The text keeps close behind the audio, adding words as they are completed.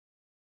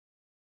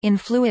In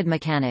fluid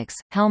mechanics,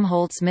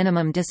 Helmholtz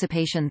minimum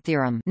dissipation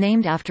theorem,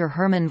 named after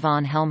Hermann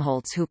von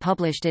Helmholtz who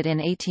published it in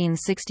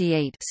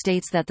 1868,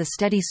 states that the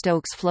steady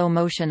Stokes flow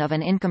motion of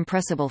an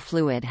incompressible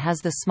fluid has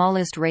the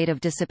smallest rate of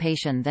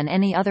dissipation than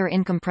any other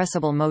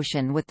incompressible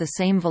motion with the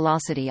same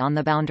velocity on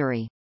the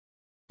boundary.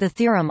 The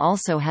theorem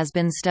also has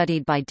been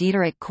studied by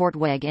Diederik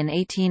Korteweg in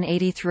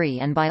 1883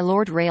 and by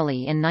Lord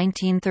Rayleigh in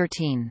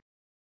 1913.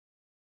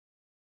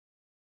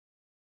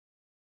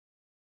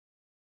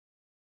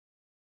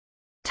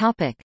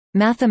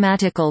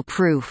 Mathematical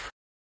proof.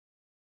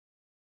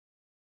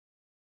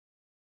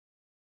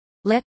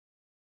 Let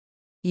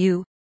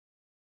U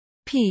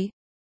P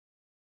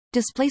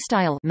display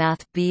style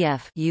math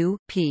BF U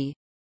P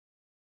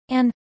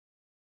and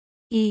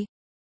E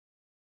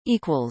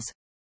equals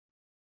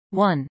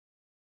 1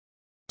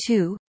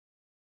 2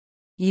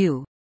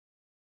 U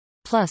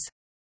plus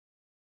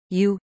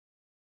U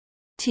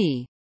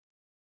T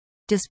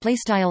display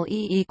style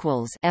E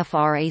equals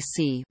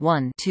frac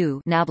 1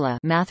 2 nabla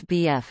math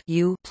BF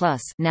U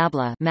plus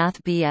nabla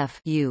math BF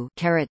U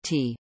caret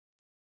T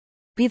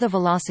be the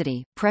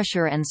velocity,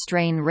 pressure and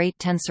strain rate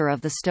tensor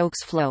of the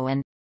Stokes flow,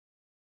 and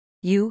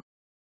U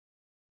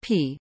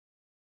P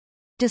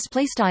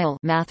display style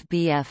math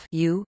BF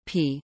U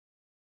P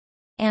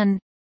and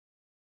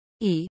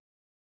E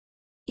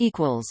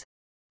equals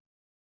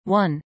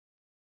 1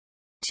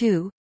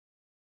 2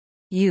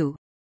 U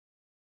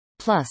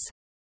plus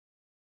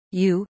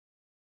U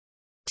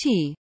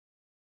T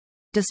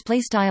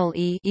display style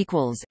E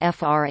equals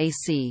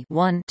frac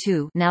 1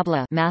 2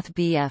 nabla math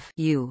BF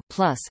U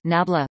plus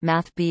nabla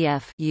math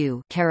BF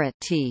U caret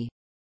T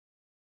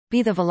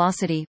be the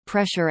velocity,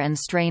 pressure and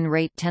strain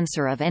rate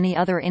tensor of any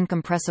other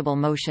incompressible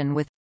motion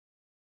with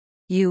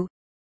U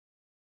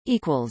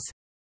equals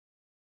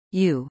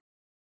U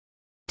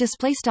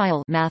display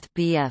style math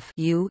BF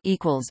U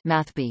equals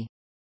math B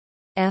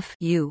F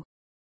U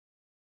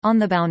on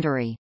the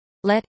boundary.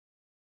 Let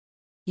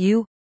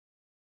U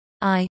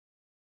I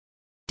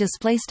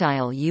display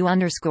style U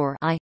underscore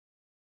I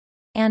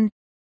and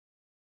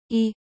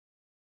E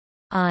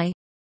I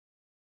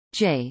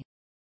J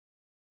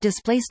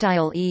display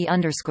style E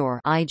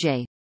underscore I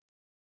J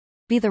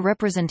be the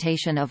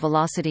representation of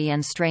velocity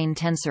and strain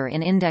tensor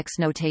in index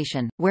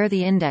notation, where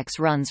the index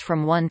runs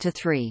from 1 to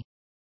 3.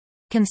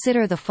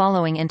 Consider the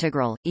following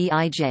integral: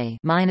 Eij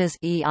minus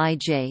Eij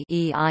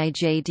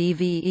Eij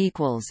dv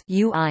equals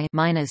Ui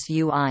minus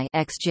Ui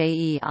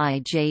xj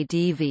Eij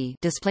dv.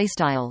 Display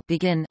style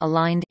begin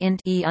aligned int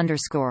e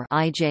underscore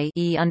Ij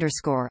e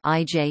underscore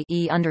Ij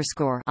e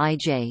underscore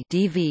Ij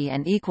dv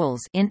and equals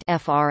int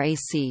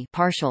frac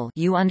partial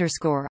U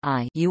underscore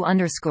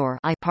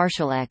I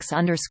partial x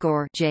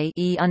underscore j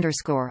e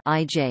underscore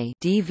Ij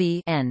dv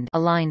end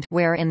aligned,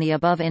 where in the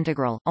above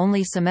integral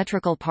only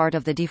symmetrical part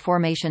of the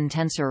deformation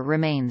tensor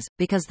remains,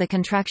 because the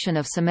contraction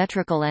of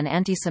symmetrical and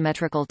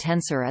antisymmetrical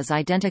tensor is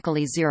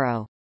identically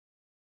zero.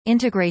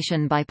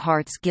 Integration by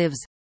parts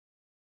gives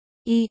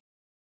E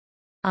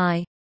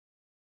I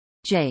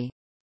J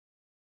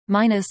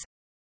minus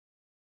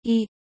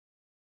E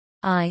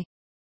I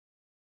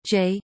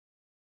J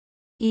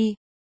E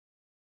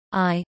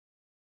I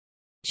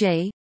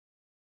J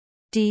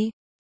D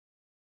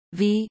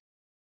V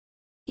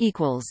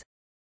equals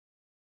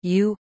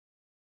U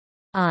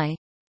I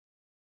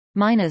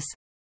minus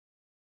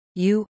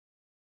U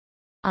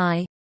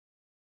I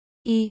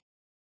E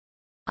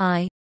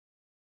I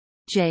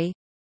J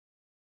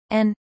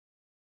N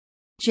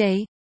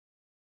J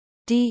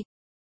D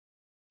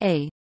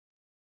A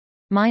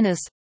minus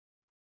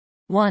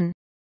 1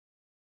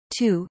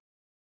 2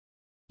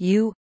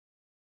 U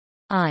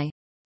I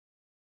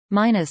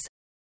minus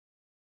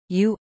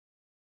U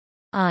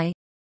I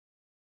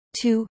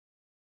 2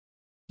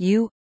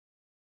 U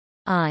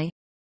I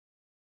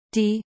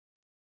D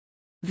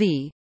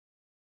V.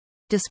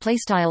 Display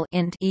style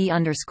int e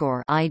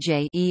underscore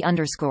Ij e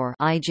underscore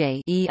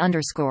Ij e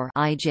underscore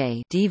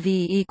Ij dv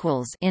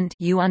equals int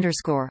U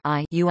underscore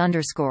I e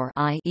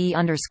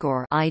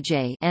underscore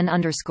Ij n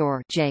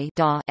underscore j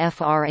da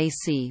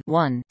frac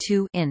 1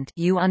 2 int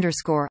U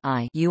underscore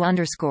I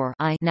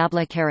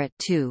nabla caret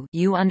 2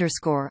 U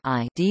underscore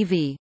I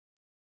dv.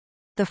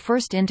 The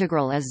first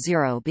integral is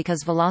 0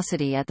 because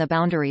velocity at the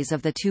boundaries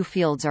of the two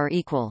fields are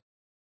equal.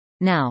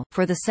 Now,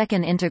 for the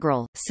second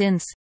integral,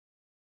 since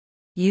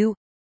U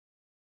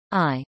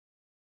I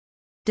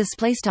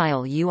display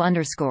style U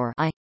underscore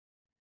I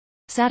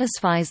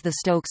satisfies the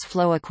Stokes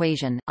flow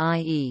equation,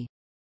 i.e.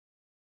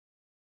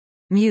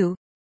 mu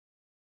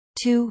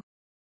 2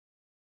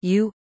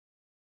 U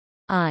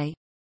I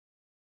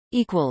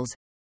equals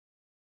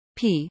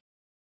P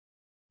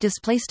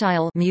display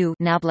style mu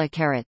nabla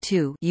caret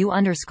 2 U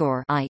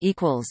underscore I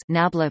equals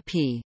nabla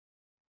P.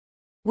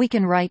 We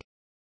can write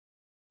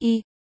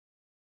E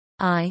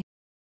I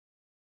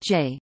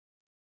J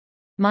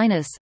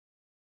minus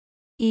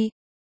E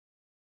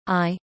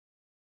I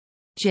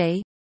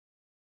J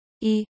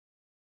E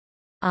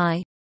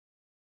I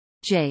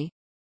J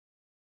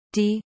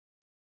D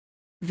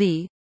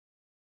V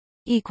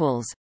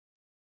equals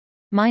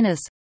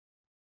minus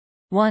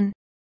 1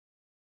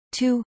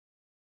 2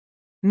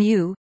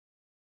 mu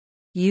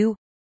u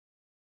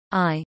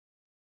I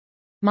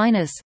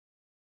minus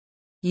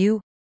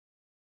u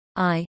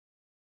I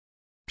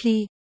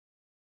p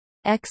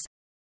x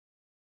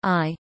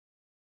I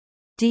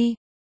d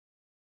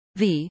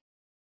v.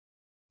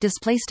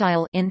 Display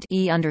style int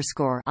e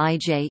underscore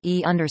ij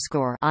e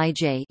underscore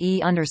ij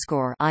e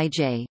underscore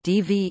ij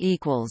dv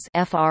equals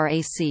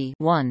frac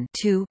 1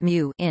 2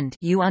 mu int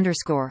u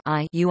underscore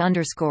I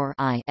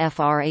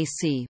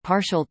frac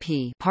partial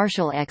p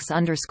partial x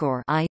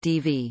underscore I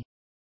dv.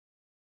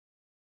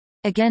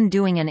 Again,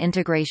 doing an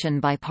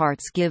integration by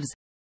parts gives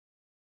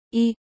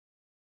e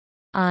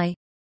I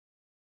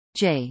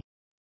j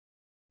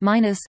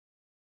minus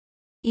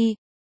e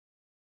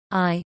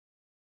I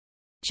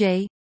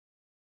j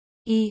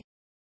e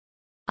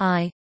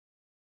I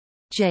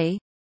j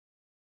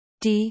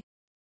d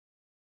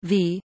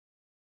v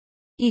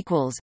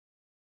equals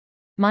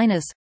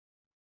minus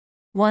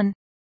 1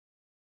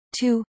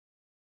 2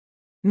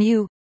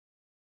 mu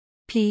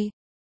p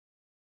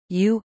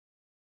u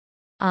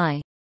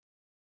I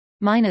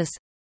minus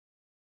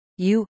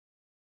u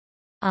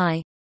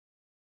I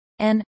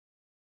n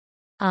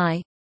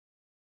I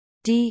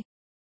d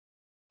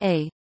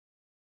a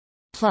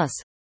plus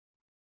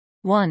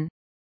 1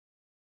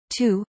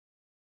 2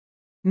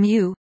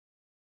 mu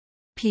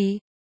p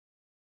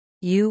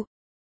u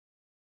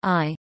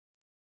I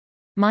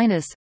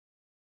minus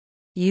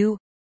u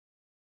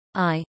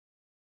I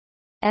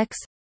x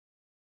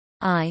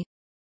I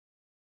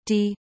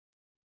d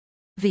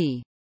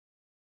v.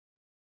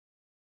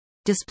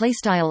 Display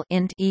style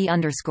int e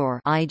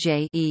underscore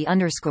ij e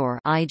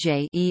underscore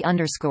ij e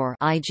underscore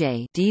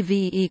ij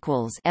dv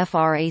equals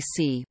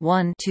frac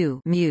 1 2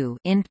 mu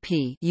int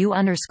p u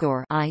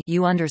underscore I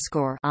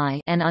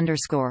n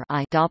underscore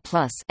I da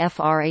plus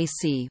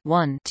frac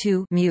 1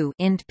 2 mu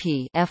int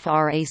p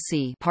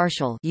frac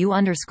partial u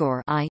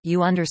underscore I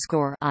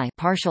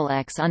partial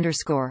x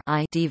underscore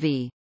I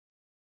dv.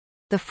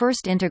 The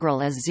first integral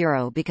is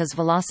 0 because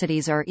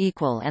velocities are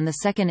equal, and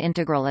the second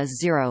integral is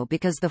 0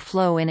 because the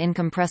flow in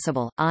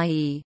incompressible,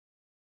 i.e.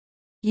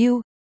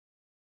 u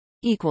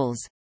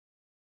equals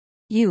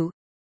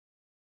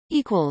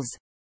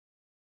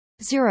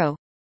 0.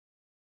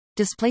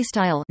 Display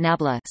style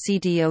nabla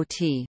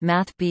cdot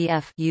math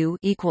bf u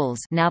equals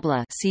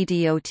nabla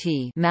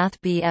cdot math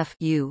bf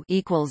u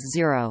equals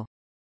 0.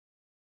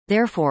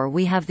 Therefore,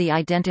 we have the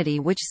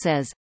identity which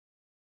says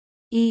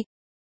e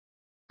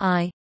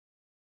I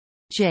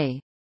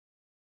j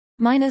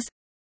minus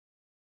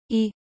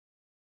e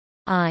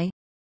I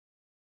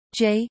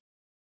j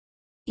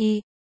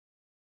e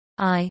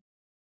I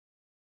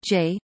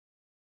j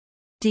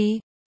d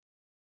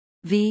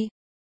v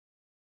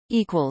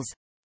equals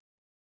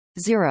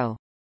 0.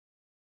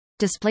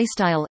 Display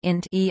style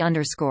int e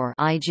underscore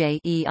ij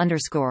e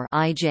underscore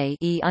ij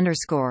e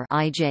underscore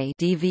ij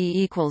dv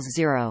equals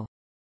 0.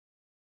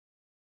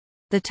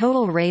 The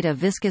total rate of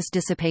viscous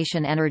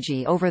dissipation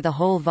energy over the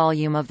whole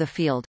volume of the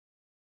field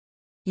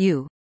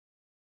U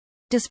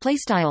display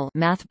style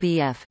math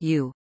BF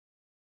U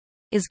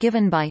is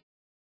given by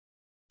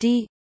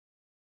D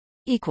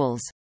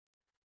equals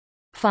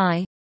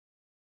phi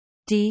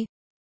D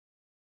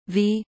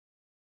V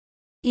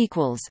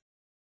equals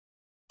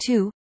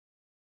 2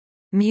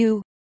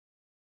 mu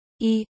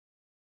E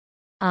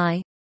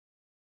I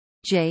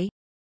J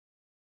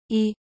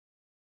E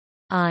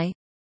I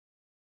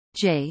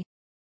J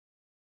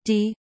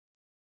D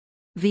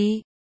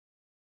V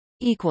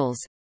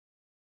equals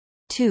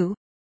 2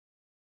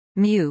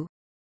 mu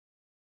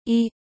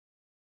E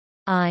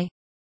I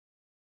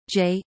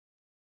J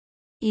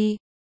E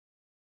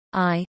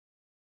I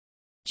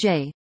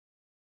J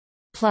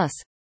plus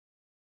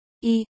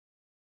E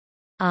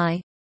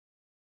I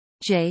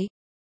J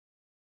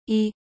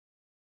E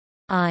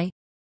I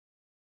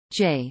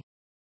J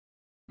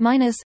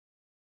minus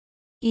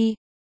E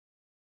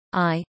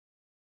I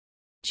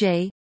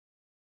J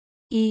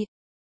E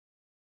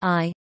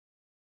I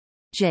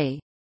J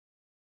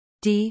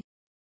D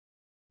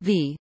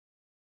V.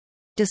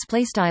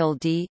 Display style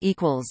D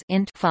equals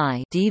int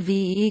phi dv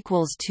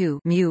equals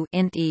 2 mu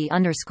int E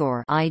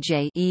underscore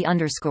ij E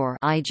underscore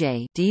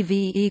ij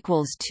dv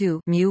equals 2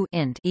 mu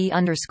int E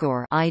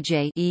underscore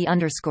ij E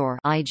underscore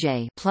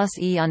ij plus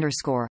E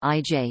underscore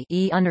ij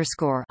E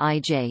underscore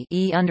ij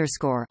E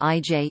underscore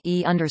ij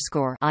E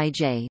underscore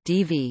ij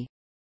dv.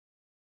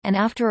 And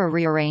after a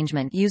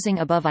rearrangement using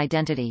above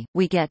identity,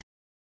 we get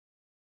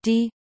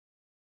D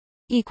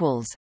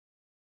equals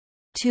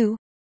 2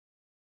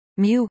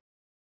 mu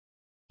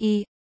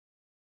E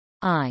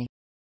I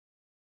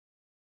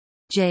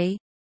J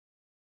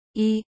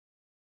E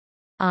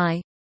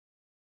I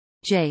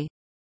J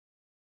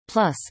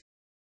plus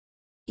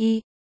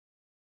E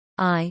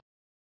I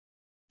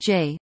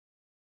J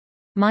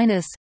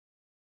minus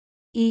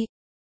E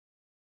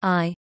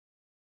I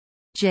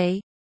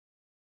J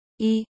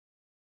E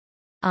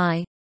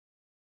I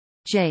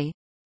J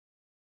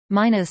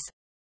minus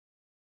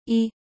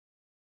E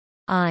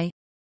I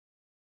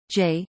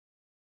J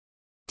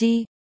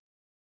D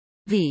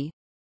V.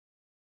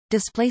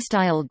 display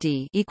style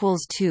d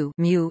equals 2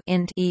 mu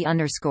int e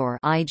underscore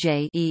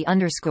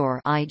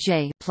underscore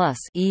ij plus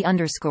e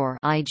underscore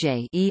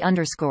ij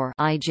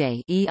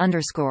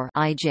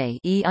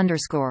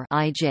underscore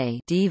ij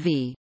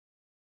dv.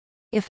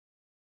 If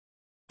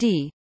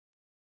d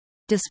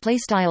display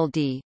style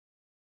d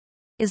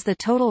is the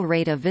total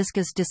rate of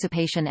viscous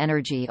dissipation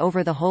energy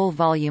over the whole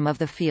volume of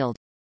the field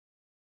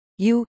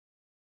u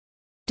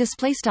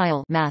display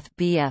style math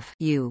BF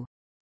u,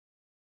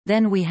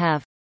 then we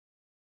have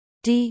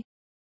d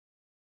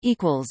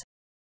equals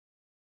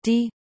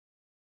d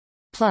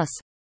plus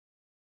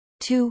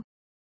 2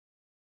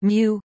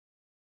 mu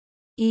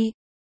e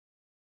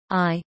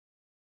I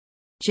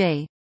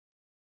j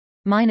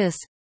minus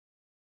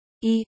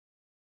e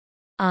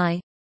I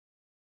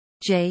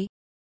j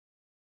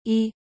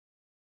e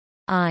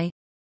I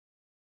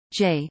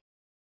j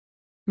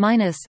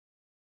minus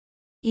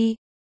e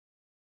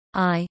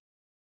I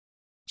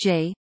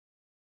j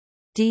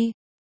d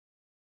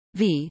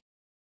v.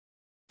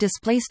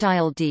 Display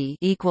style d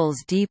equals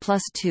d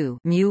plus 2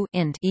 mu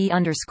int e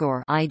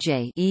underscore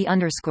ij e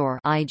underscore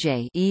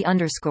ij e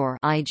underscore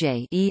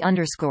ij e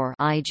underscore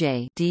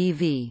ij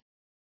dv.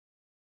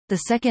 The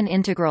second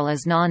integral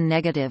is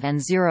non-negative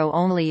and zero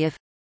only if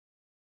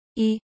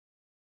e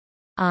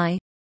I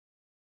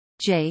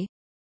j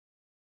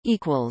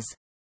equals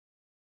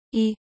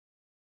e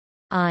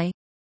I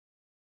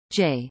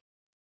j.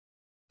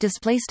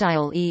 Display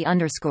style e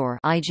underscore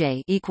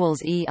ij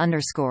equals e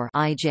underscore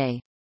ij,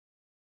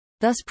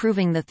 thus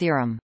proving the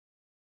theorem.